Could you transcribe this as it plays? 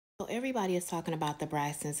So everybody is talking about the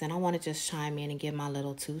Braxtons, and I want to just chime in and give my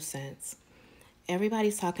little 2 cents.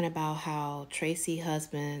 Everybody's talking about how Traci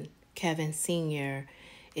husband Kevin Sr.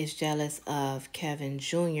 is jealous of Kevin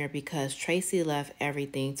Jr. because Traci left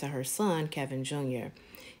everything to her son Kevin Jr.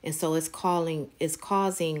 And so it's causing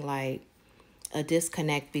like a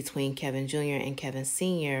disconnect between Kevin Jr. and Kevin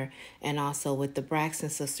Sr. And also with the Braxton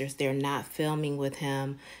sisters, they're not filming with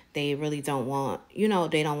him. They really don't want,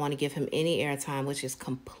 they don't want to give him any airtime, which is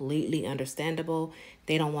completely understandable.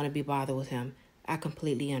 They don't want to be bothered with him. I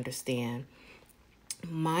completely understand.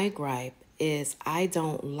 My gripe is I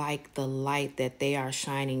don't like the light that they are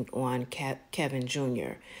shining on Kevin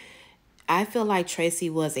Jr. I feel like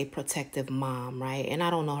Traci was a protective mom, right? And I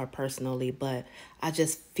don't know her personally, but I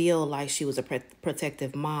just feel like she was a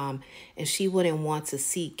protective mom, and she wouldn't want to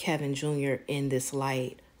see Kevin Jr. in this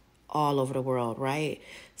light all over the world, right?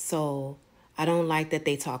 So I don't like that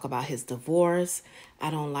they talk about his divorce. I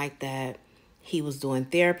don't like that he was doing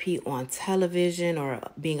therapy on television or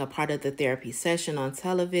being a part of the therapy session on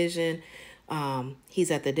television.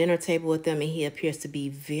 He's at the dinner table with them, and he appears to be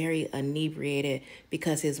very inebriated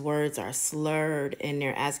because his words are slurred, and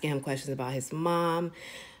they're asking him questions about his mom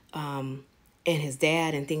and his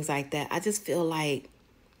dad and things like that. I just feel like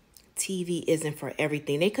TV isn't for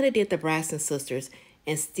everything. They could have did the Braxton sisters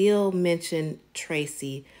and still mentioned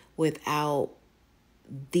Traci without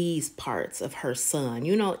these parts of her son.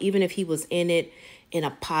 Even if he was in it in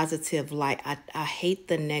a positive light, I hate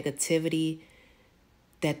the negativity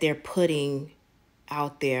that they're putting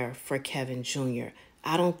out there for Kevin Jr.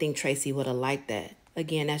 I don't think Traci would have liked that.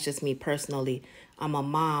 Again, that's just me personally. I'm a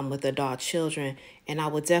mom with adult children, and I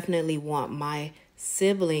would definitely want my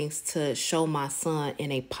siblings to show my son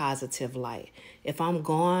in a positive light. If I'm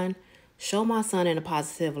gone, show my son in a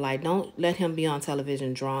positive light. Don't let him be on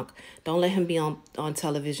television drunk. Don't let him be on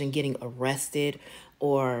television getting arrested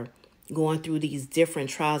or going through these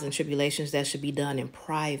different trials and tribulations that should be done in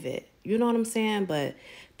private. You know what I'm saying? But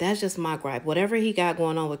that's just my gripe. Whatever he got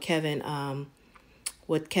going on with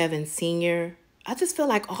Kevin Sr., I just feel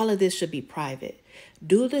like all of this should be private.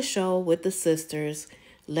 Do the show with the sisters.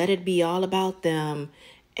 Let it be all about them,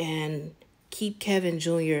 and keep Kevin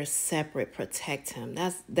Jr. separate. Protect him.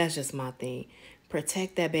 That's just my thing.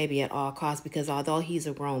 Protect that baby at all costs, because although he's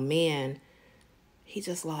a grown man, he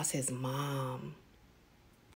just lost his mom.